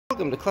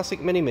welcome to Classic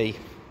Mini Me.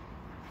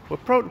 We're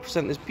proud to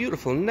present this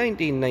beautiful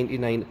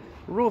 1999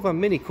 Rover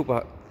Mini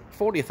Cooper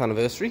 40th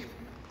anniversary.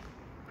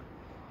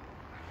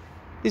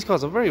 These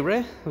cars are very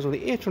rare. There's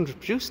only 800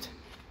 produced.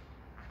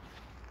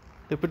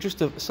 They're produced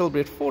to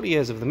celebrate 40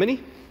 years of the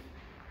Mini.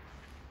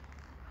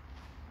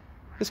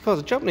 This car's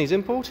a Japanese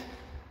import.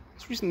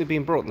 It's recently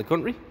been brought in the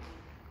country.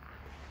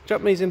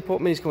 Japanese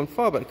import Minis come in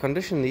far better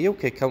condition than the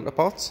UK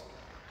counterparts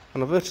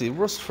and are virtually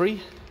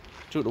rust-free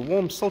due to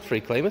warm,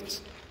 salt-free climates.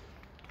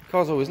 The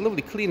car's always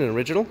lovely, clean and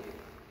original.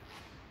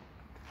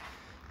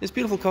 This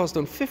beautiful car's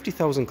done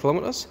 50,000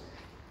 kilometres,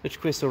 which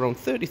equates to around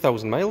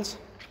 30,000 miles.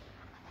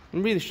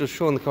 And really just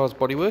showing the car's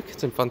bodywork,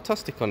 it's in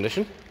fantastic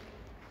condition.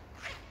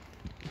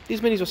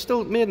 These Minis are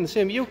still made in the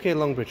same UK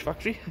Longbridge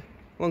factory,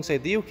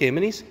 alongside the UK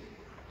Minis.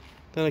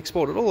 They're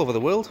exported all over the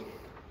world.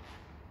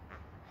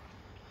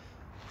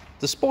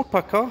 The Sport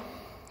Pack car,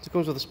 it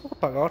comes with the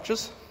Sport Pack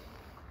arches,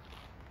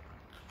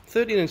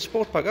 13-inch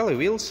Sport Pack alloy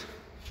wheels.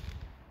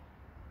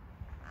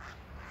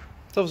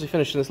 It's obviously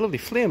finished in this lovely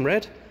flame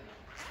red.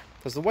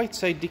 There's the white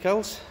side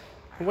decals,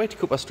 the white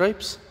Cooper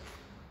stripes.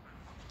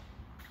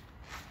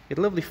 You get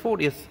a lovely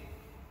 40th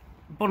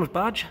bonnet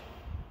badge.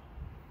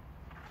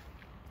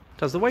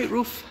 It has the white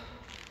roof,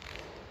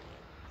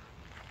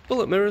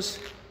 bullet mirrors,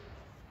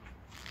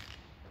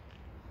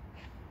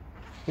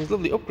 these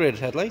lovely upgraded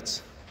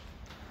headlights.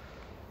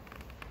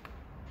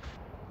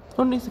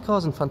 Underneath the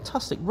car's in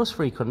fantastic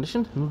rust-free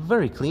condition and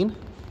very clean.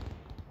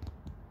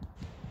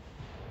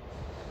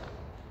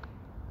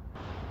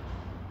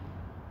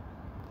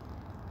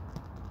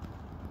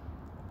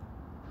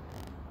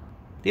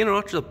 The inner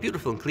arches are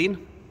beautiful and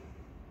clean.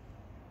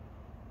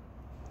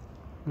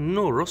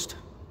 No rust.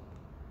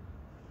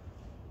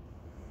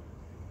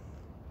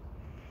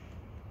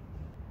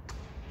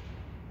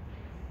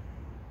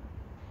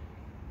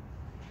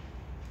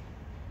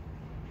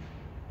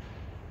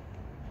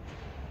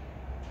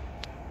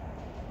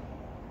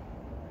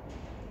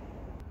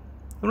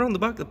 Around the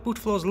back, the boot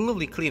floor is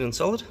lovely, clean and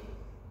solid.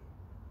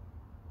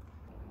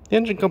 The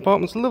engine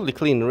compartment's lovely,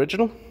 clean and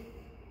original.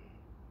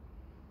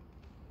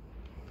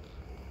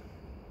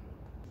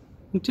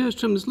 The interior's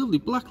trimmed is lovely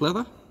black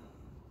leather.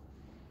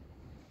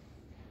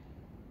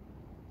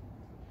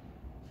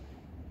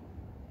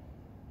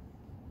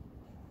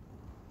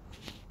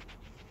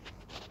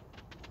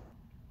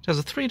 It has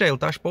a 3-dial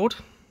dashboard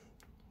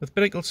with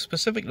binnacles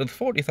specific to the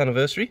 40th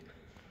anniversary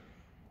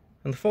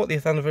and the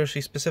 40th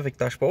anniversary specific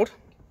dashboard.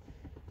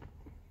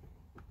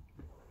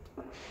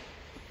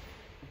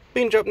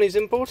 Being Japanese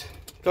import,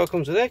 the car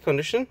comes with air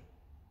conditioning.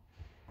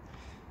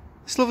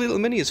 This lovely little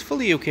Mini is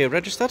fully UK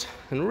registered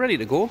and ready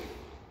to go.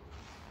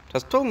 It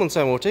has 12 months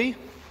MOT.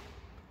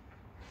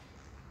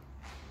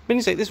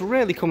 Minis like this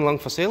rarely come along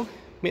for sale,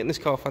 making this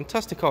car a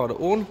fantastic car to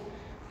own,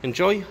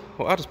 enjoy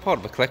or add as part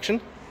of a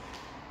collection.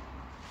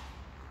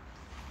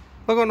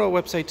 Log on to our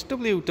website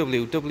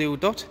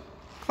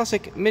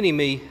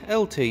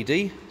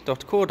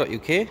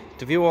www.classicminimelltd.co.uk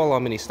to view all our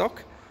Mini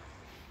stock.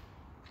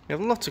 We have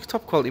lots of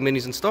top quality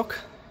Minis in stock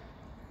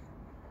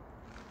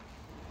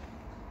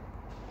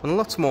and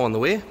lots more on the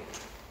way.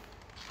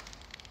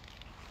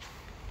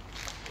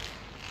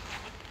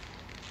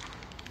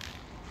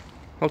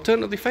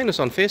 Alternatively, find us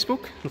on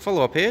Facebook and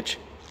follow our page.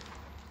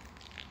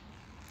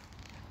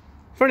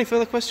 For any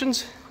further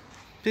questions,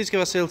 please give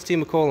our sales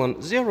team a call on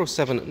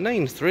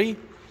 0793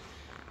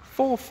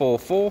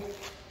 444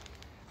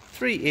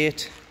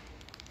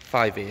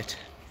 3858.